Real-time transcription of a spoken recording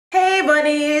Hey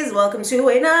bunnies, welcome to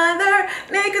another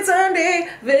Naked Sunday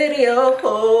video.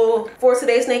 For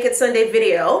today's Naked Sunday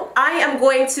video, I am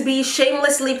going to be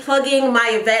shamelessly plugging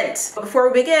my event. Before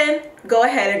we begin, go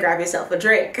ahead and grab yourself a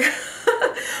drink.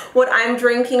 What I'm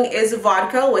drinking is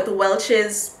vodka with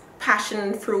Welch's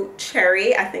passion fruit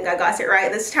cherry. I think I got it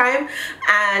right this time,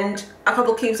 and a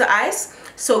couple cubes of ice.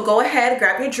 So go ahead,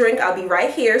 grab your drink. I'll be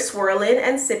right here swirling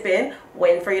and sipping,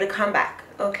 waiting for you to come back.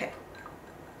 Okay.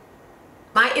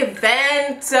 My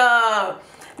event,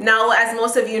 now as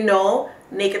most of you know,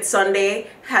 Naked Sunday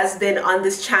has been on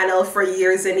this channel for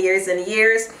years and years and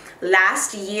years.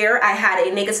 Last year I had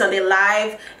a Naked Sunday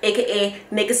live, aka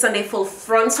Naked Sunday full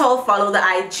frontal. Follow the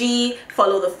IG,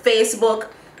 follow the Facebook.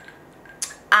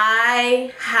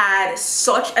 I had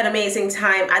such an amazing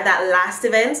time at that last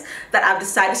event that I've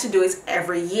decided to do it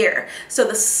every year. So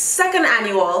the second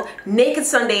annual Naked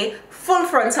Sunday full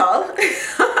frontal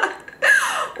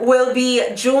will be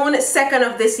June 2nd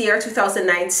of this year,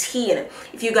 2019.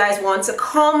 If you guys want to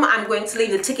come, I'm going to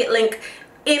leave the ticket link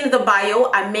in the bio.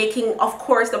 I'm making, of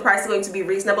course, the price is going to be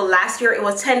reasonable. Last year it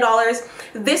was $10.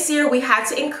 This year we had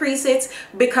to increase it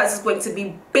because it's going to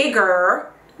be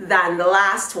bigger than the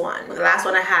last one. The last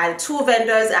one I had 2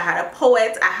 vendors, I had a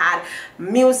poet, I had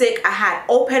music, I had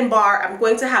open bar. I'm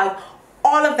going to have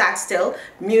all of that still,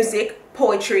 music,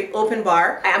 poetry, open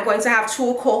bar. I am going to have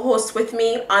 2 co-hosts with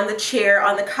me on the chair,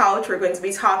 on the couch. We're going to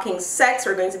be talking sex,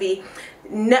 we're going to be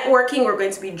networking, we're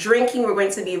going to be drinking, we're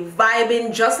going to be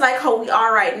vibing just like how we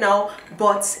are right now,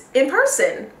 but in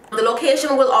person. The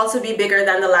location will also be bigger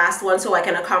than the last one, so I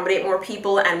can accommodate more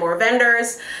people and more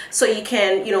vendors, so you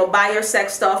can, you know, buy your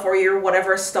sex stuff or your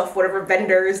whatever stuff, whatever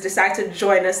vendors decide to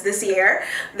join us this year.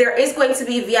 There is going to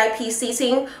be VIP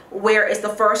seating, where it's the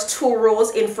first 2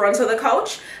 rows in front of the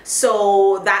couch,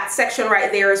 so that section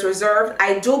right there is reserved.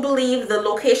 I do believe the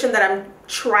location that I'm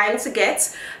trying to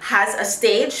get has a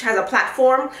stage, has a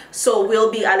platform, so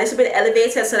we'll be a little bit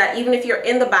elevated so that even if you're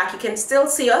in the back you can still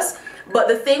see us. But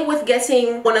the thing with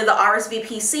getting one of the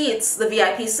RSVP seats, the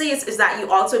VIP seats, is that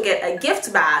you also get a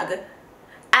gift bag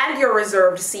and your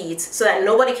reserved seat, so that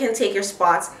nobody can take your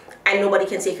spots and nobody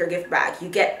can take your gift bag. You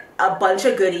get a bunch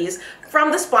of goodies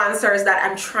from the sponsors that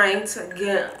I'm trying to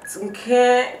get.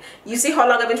 Okay, you see how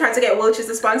long I've been trying to get Welch's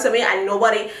to sponsor me, and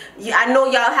nobody, I know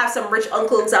y'all have some rich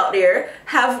uncles out there,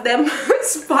 have them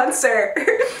sponsor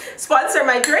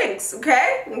my drinks.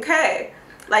 Okay,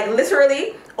 like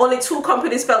literally only 2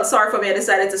 companies felt sorry for me and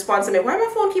decided to sponsor me. Why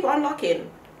my phone keep unlocking?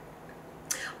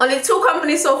 Only 2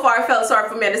 companies so far felt sorry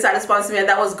for me and decided to sponsor me, and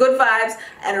that was Good Vibes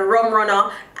and Rum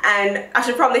Runner. And I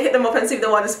should probably hit them up and see if they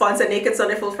want to sponsor Naked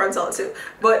Sunday full frontal too.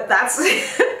 But that's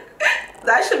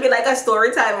that should be like a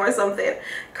story time or something,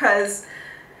 cause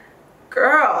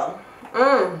girl,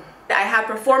 I have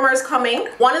performers coming.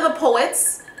 One of the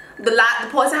poets, the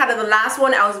poets I had in the last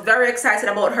one, I was very excited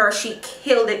about her. She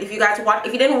killed it. If you guys watch,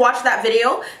 if you didn't watch that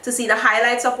video to see the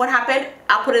highlights of what happened,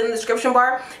 I'll put it in the description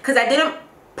bar, because I didn't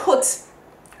put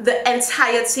the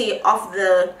entirety of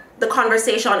the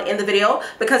conversation in the video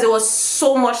because it was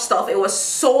so much stuff, it was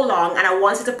so long, and I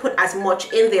wanted to put as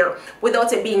much in there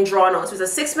without it being drawn out. So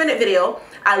it's a 6-minute video.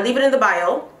 I'll leave it in the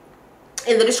bio,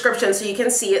 in the description, so you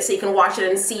can see it, so you can watch it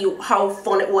and see how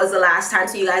fun it was the last time,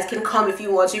 so you guys can come if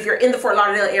you want to, if you're in the Fort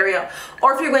Lauderdale area,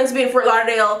 or if you're going to be in Fort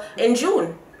Lauderdale in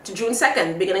June, to June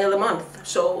 2nd, beginning of the month.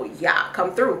 So yeah,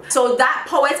 come through. So that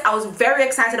poet I was very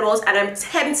excited about, and I'm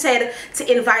tempted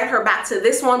to invite her back to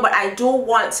this one, but I do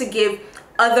want to give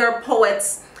other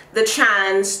poets the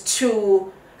chance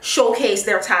to showcase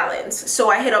their talents. So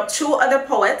I hit up 2 other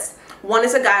poets. One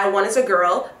is a guy, one is a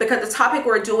girl, because the topic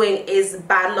we're doing is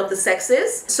Battle of the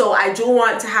Sexes. So I do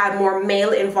want to have more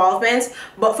male involvement,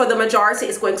 but for the majority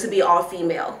it's going to be all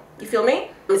female. You feel me?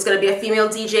 It's going to be a female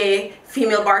DJ,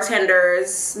 female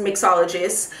bartenders,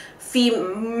 mixologists,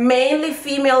 mainly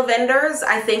female vendors.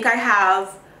 I think I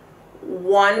have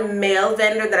 1 male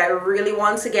vendor that I really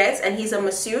want to get, and he's a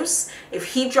masseuse.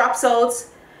 If he drops out,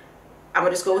 I'm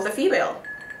gonna just go with a female.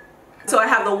 So I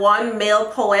have the 1 male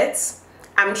poet.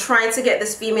 I'm trying to get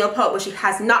this female poet, but she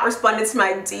has not responded to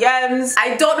my DMs.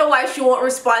 I don't know why she won't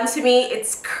respond to me.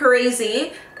 It's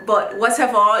crazy, but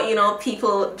whatever, you know,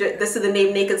 people this is the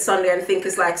name Naked Sunday and think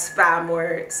it's like spam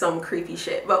or some creepy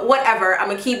shit, but whatever. I'm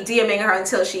gonna keep DMing her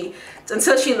until she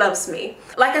loves me.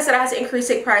 Like I said, I had to increase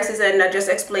ticket prices, and I just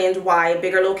explained why.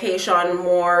 Bigger location,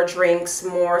 more drinks,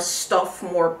 more stuff,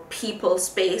 more people,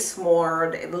 space,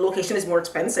 more, the location is more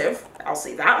expensive, I'll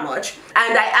say that much.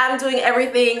 And I am doing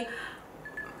everything,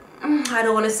 I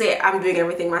don't want to say I'm doing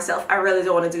everything myself. I really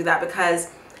don't want to do that, because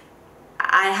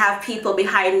I have people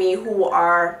behind me who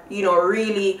are, you know,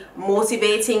 really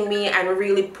motivating me and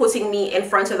really putting me in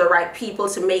front of the right people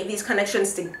to make these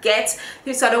connections to get.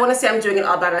 So I don't want to say I'm doing it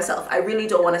all by myself. I really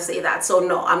don't want to say that. So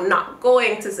no, I'm not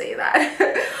going to say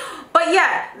that. But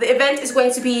yeah, the event is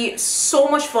going to be so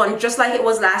much fun, just like it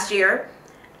was last year.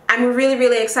 I'm really,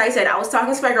 really excited. I was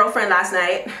talking to my girlfriend last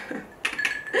night.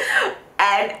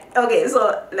 And okay,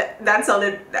 so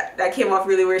that came off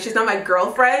really weird. She's not my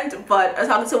girlfriend, but I was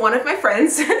talking to one of my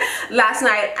friends last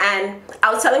night, and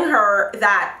I was telling her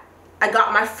that I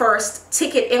got my first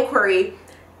ticket inquiry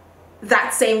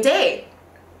that same day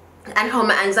and how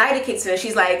my anxiety kicks in. And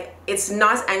she's like, it's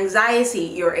not anxiety,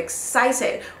 you're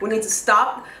excited. We need to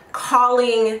stop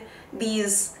calling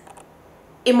these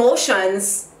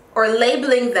emotions or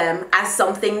labeling them as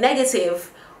something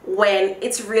negative when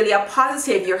it's really a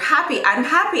positive. You're happy. I'm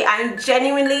happy. I'm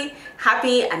genuinely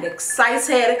happy and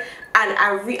excited, and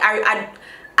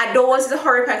I don't want it to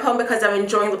hurry up and come because I'm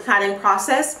enjoying the planning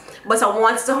process, but I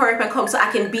want it to hurry up and come so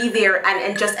I can be there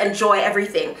and just enjoy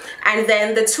everything. And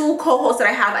then the two co-hosts that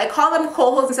I have, I call them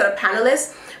co-hosts instead of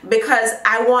panelists because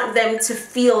I want them to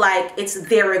feel like it's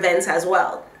their event as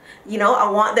well. You know, I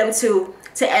want them to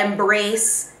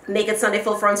embrace Naked Sunday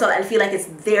Full Frontal and feel like it's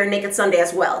their Naked Sunday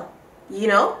as well. You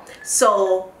know,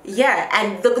 so yeah,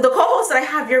 and the co-hosts that I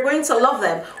have, you're going to love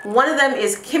them. One of them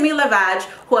is Kimmy Lavage,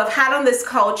 who I've had on this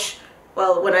couch,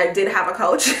 well, when I did have a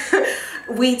couch.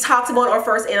 We talked about our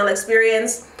first anal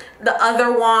experience. The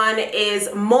other one is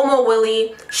Momo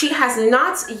Willie. She has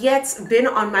not yet been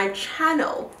on my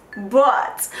channel,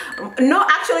 but no,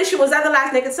 actually she was at the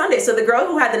last Naked Sunday. So the girl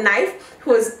who had the knife,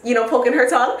 who was, you know, poking her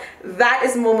tongue, that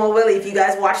is Momo Willie. If you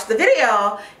guys watched the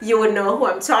video, you would know who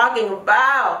I'm talking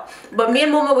about. But me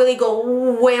and Momo Willie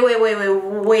go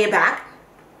way back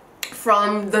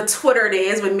from the Twitter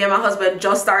days when me and my husband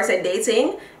just started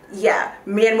dating. Yeah,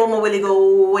 me and Momo Willie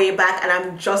go way back, and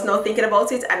I'm just now thinking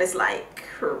about it, and it's like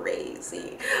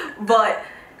crazy. But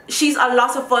she's a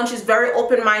lot of fun. She's very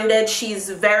open-minded. She's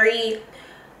a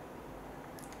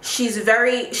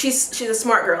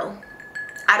smart girl.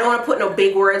 I don't want to put no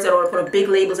big words. I don't want to put no big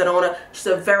labels. I don't want to. She's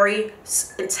a very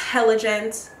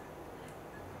intelligent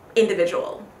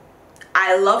individual.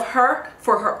 I love her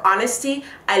for her honesty.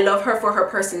 I love her for her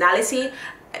personality.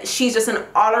 She's just an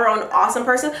all-around awesome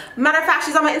person. Matter of fact,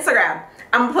 she's on my Instagram.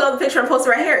 I'm gonna pull up the picture and post it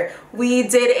right here. We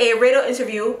did a radio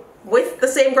interview with the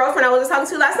same girlfriend I was just talking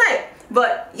to last night.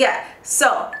 But yeah,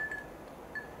 so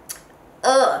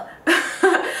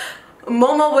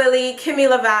Momo Willie, Kimmy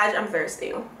Lavage, I'm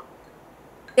thirsty.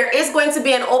 There is going to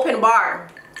be an open bar.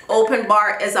 Open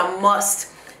bar is a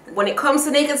must. When it comes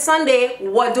to Naked Sunday,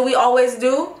 what do we always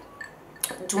do?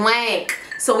 Dwank.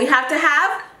 So we have to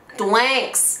have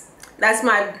dwanks. That's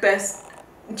my best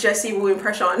Jessie Woo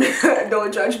impression.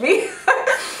 Don't judge me.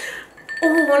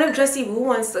 Oh, one of Jessie Woo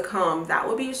wants to come. That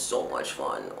would be so much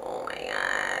fun. Oh my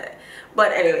god.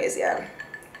 But anyways, yeah.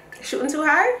 Shooting too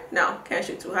high? No, can't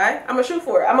shoot too high. I'm gonna shoot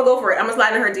for it. I'm gonna go for it. I'm gonna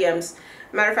slide in her DMs.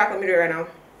 Matter of fact, let me do it right now.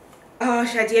 Oh,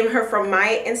 should I DM her from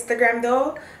my Instagram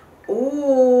though?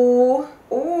 Ooh,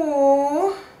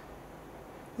 ooh.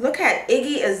 Look at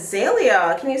Iggy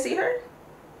Azalea. Can you see her?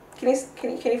 Can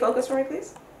you focus for me,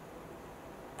 please?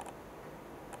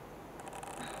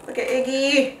 Look at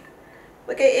Iggy.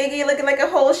 Look at Iggy looking like a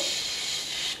whole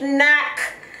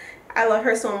snack. I love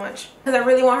her so much because I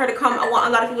really want her to come. I want a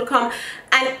lot of people to come,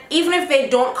 and even if they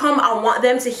don't come, I want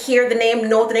them to hear the name,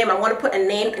 know the name. I want to put a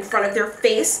name in front of their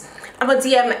face. I'm gonna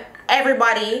DM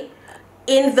everybody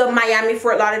in the Miami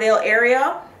Fort Lauderdale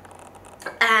area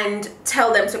and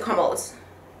tell them to come out,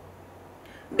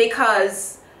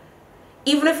 because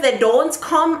even if they don't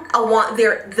come, I want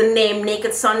the name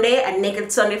Naked Sunday and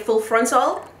Naked Sunday Full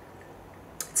Frontal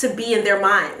to be in their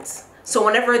minds. So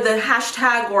whenever the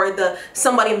hashtag or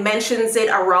somebody mentions it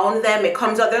around them, it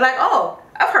comes up, they're like, oh,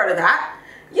 I've heard of that.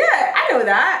 Yeah, I know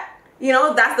that. You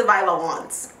know, that's the vibe I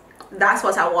want. That's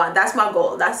what I want. That's my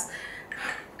goal. That's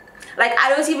like, I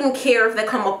don't even care if they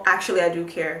come up. Actually, I do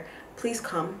care. Please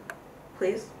come.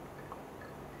 Please.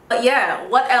 But yeah,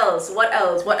 what else? What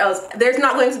else? What else? There's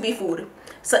not going to be food.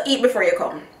 So eat before you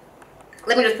come.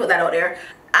 Let me just put that out there.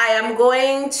 I am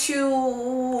going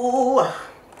to...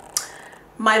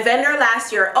 My vendor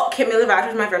last year, oh, Kimmy Lavage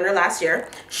was my vendor last year.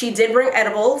 She did bring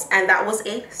edibles, and that was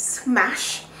a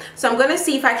smash. So I'm gonna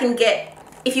see if I can get,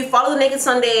 if you follow the Naked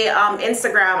Sunday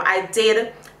Instagram, I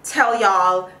did tell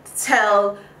y'all to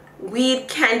tell Weed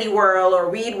Candy World or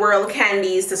Weed World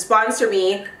Candies to sponsor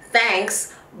me.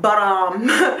 Thanks, but I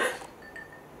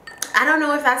don't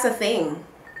know if that's a thing.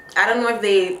 I don't know if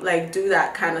they like do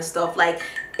that kind of stuff. Like,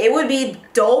 it would be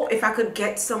dope if I could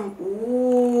get some.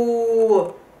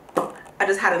 Ooh, I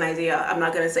just had an idea. I'm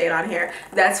not gonna say it on here.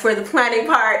 That's for the planning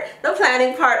part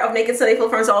of Naked Sunday Full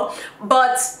Frontal.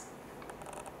 But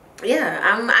yeah,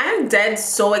 I'm dead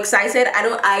so excited.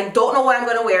 I don't know what I'm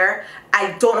gonna wear.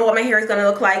 I don't know what my hair is gonna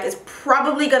look like. It's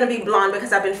probably gonna be blonde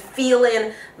because I've been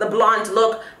feeling the blonde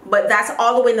look, but that's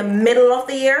all the way in the middle of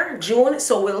the year, June.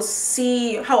 So we'll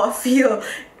see how I feel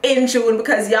in June,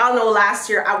 because y'all know last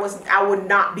year I would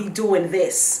not be doing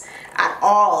this at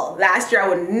all. Last year I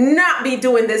would not be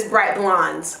doing this bright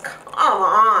blonde.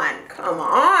 Come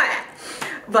on.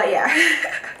 But yeah.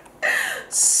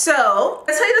 So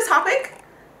let's tell you the topic.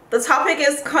 The topic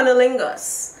is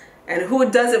cunnilingus, and who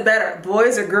does it better,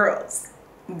 boys or girls?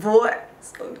 Boys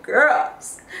or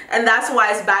girls. And that's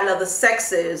why it's Battle of the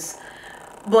Sexes.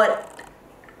 But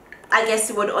I guess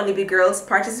it would only be girls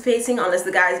participating unless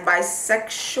the guy is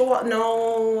bisexual.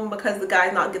 No, because the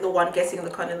guy's not the one getting the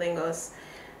cunnilingus.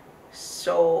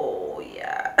 So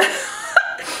yeah.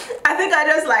 I think I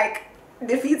just like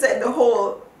defeated the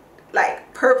whole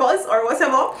like purpose or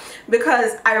whatever,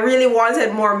 because I really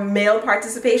wanted more male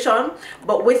participation,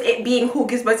 but with it being who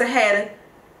gives better head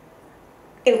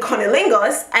in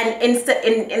cunnilingus,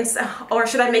 and or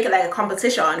should I make it like a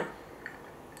competition,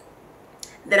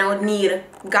 then I would need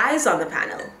guys on the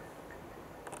panel.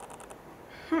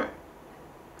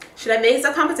 Should I make it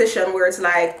a competition where it's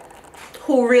like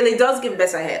who really does give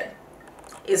better head?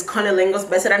 Is cunnilingus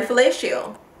better than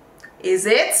fellatio? Is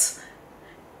it?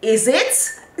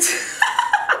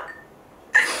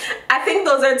 I think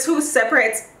those are two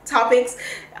separate topics.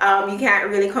 You can't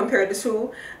really compare the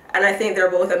two, and I think they're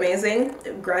both amazing.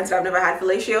 Granted, I've never had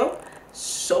fellatio,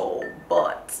 so,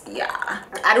 but yeah,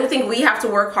 I don't think we have to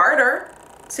work harder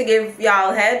to give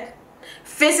y'all head.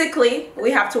 Physically,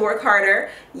 we have to work harder.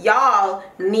 Y'all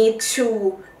need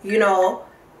to, you know,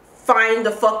 find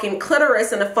the fucking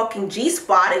clitoris and the fucking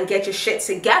G-spot and get your shit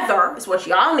together. Is what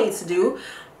y'all need to do.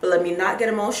 But let me not get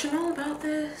emotional about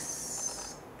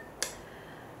this.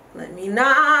 Let me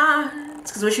not.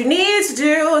 Because what you need to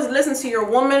do is listen to your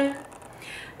woman.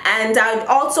 And I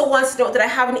also want to note that I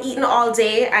haven't eaten all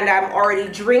day and I'm already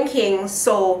drinking.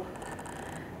 So,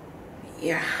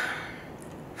 yeah.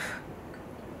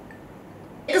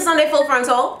 It's Sunday Full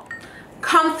Frontal.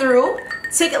 Come through.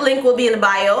 Ticket link will be in the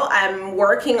bio. I'm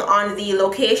working on the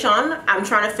location. I'm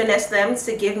trying to finesse them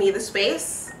to give me the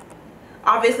space.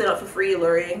 Obviously not for free,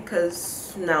 Lori,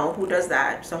 because no, who does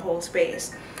that? It's a whole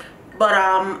space. But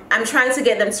I'm trying to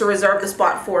get them to reserve the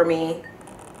spot for me.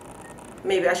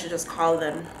 Maybe I should just call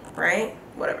them, right?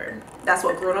 Whatever. That's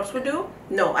what grown-ups would do.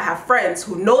 No, I have friends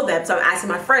who know them, so I'm asking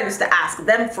my friends to ask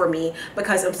them for me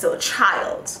because I'm still a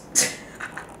child.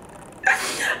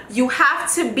 You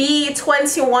have to be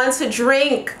 21 to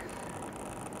drink.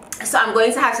 So I'm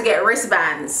going to have to get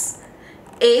wristbands.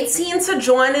 18 to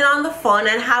join in on the fun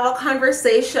and have a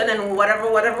conversation and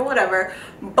whatever,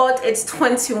 but it's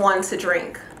 21 to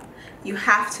drink. You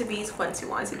have to be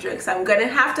 21 to drink. So I'm gonna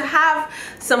have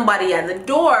somebody at the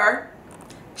door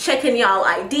checking y'all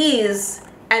IDs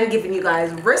and giving you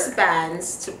guys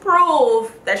wristbands to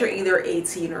prove that you're either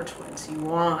 18 or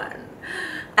 21.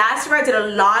 Last year I did a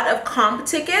lot of comp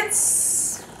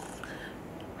tickets.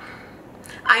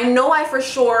 I know I for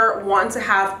sure want to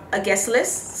have a guest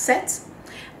list set.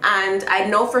 And I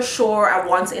know for sure I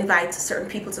want to invite certain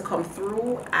people to come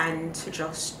through and to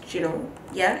just, you know,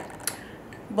 yeah.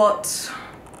 But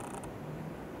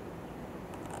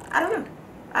I don't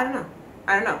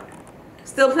know.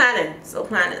 Still planning.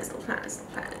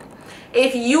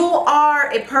 If you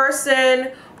are a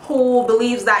person who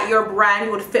believes that your brand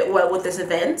would fit well with this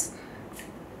event,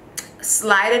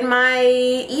 slide in my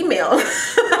email.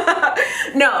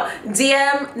 No,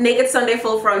 DM Naked Sunday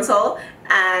Full Frontal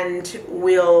and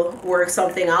we'll work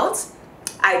something out.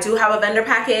 I do have a vendor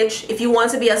package. If you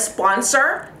want to be a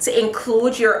sponsor to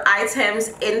include your items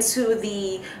into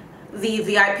the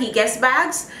VIP guest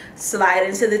bags, slide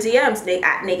into the DMs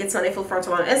at Naked Sunday Full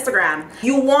Frontal on Instagram.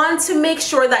 You want to make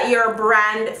sure that your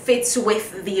brand fits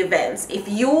with the events. If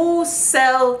you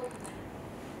sell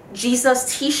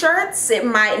Jesus t-shirts, it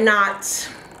might not,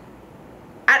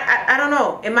 I don't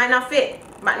know, it might not fit.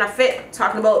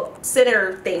 Talking about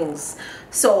sinner things.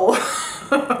 So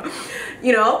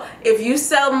you know, if you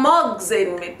sell mugs,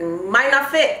 it might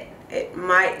not fit. It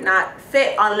might not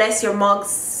fit unless your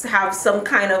mugs have some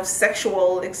kind of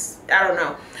sexual, I don't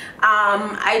know.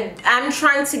 I'm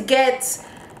trying to get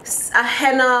a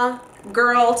henna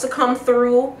girl to come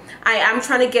through. I am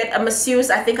trying to get a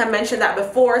masseuse, I think I mentioned that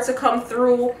before, to come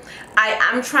through. I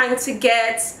am trying to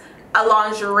get a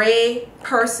lingerie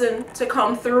person to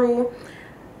come through.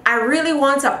 I really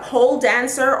want a pole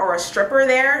dancer or a stripper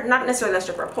there. Not necessarily a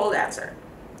stripper, a pole dancer,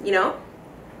 you know.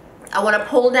 I want a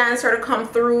pole dancer to come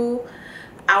through.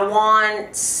 I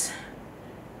want,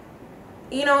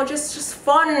 you know, just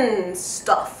fun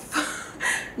stuff.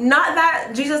 Not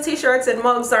that Jesus t-shirts and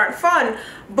mugs aren't fun,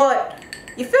 but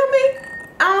you feel me?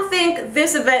 I don't think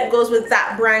this event goes with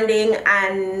that branding,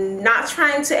 and not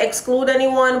trying to exclude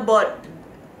anyone, but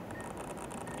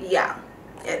yeah,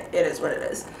 it is what it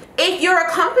is. If you're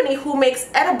a company who makes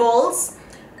edibles,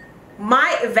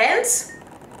 my event,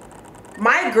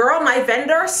 my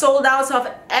vendor sold out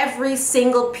of every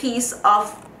single piece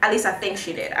of, at least I think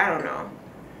she did. I don't know.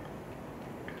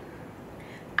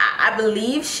 I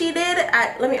believe she did.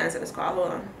 Let me answer this call.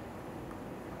 Hold on.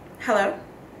 Hello?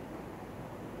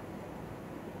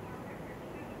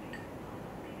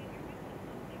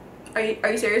 Are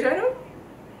you serious right now?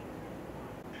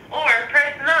 Or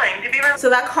press 9 to be. So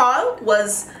that call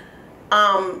was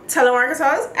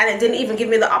telemarketers, and it didn't even give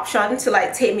me the option to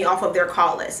like take me off of their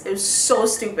call list. It was so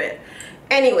stupid.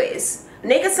 Anyways,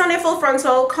 Naked Sunday Full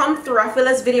Frontal, come through. I feel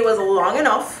this video was long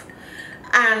enough,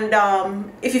 and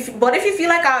if you feel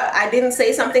like I didn't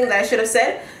say something that I should have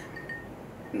said,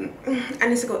 I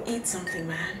need to go eat something,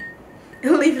 man.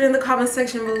 Leave it in the comment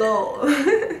section below.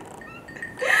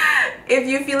 If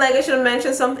you feel like I should have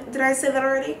mentioned something, did I say that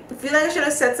already? If you feel like I should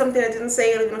have said something I didn't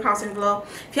say, leave it in the comment section below.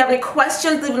 If you have any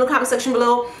questions, leave it in the comment section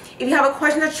below. If you have a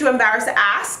question that you're embarrassed to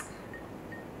ask,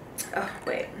 oh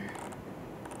wait,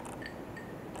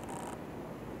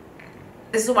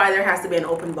 this is why there has to be an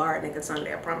open bar at Naked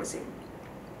Sunday, I promise you.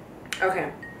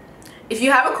 Okay, if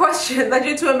you have a question that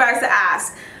you're too embarrassed to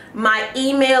ask, my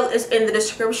email is in the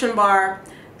description bar.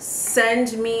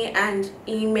 Send me an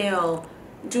email.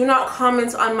 Do not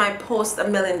comment on my post a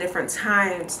million different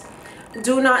times.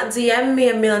 Do not DM me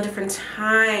a million different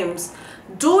times.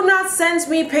 Do not send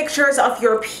me pictures of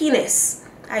your penis.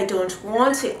 I don't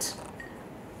want it.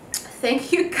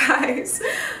 Thank you guys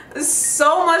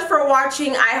so much for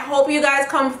watching. I hope you guys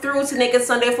come through to Naked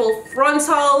Sunday Full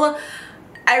Frontal.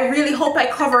 I really hope I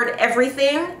covered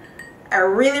everything. I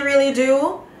really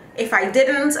do. If I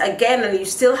didn't, again, and you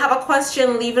still have a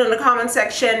question, leave it in the comment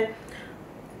section.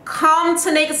 Come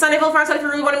to Naked Sunday Full Frontal if you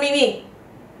really want to meet me.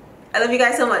 I love you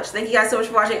guys so much. Thank you guys so much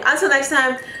for watching. Until next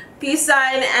time, peace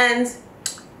sign and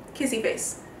kissy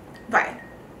face. Bye.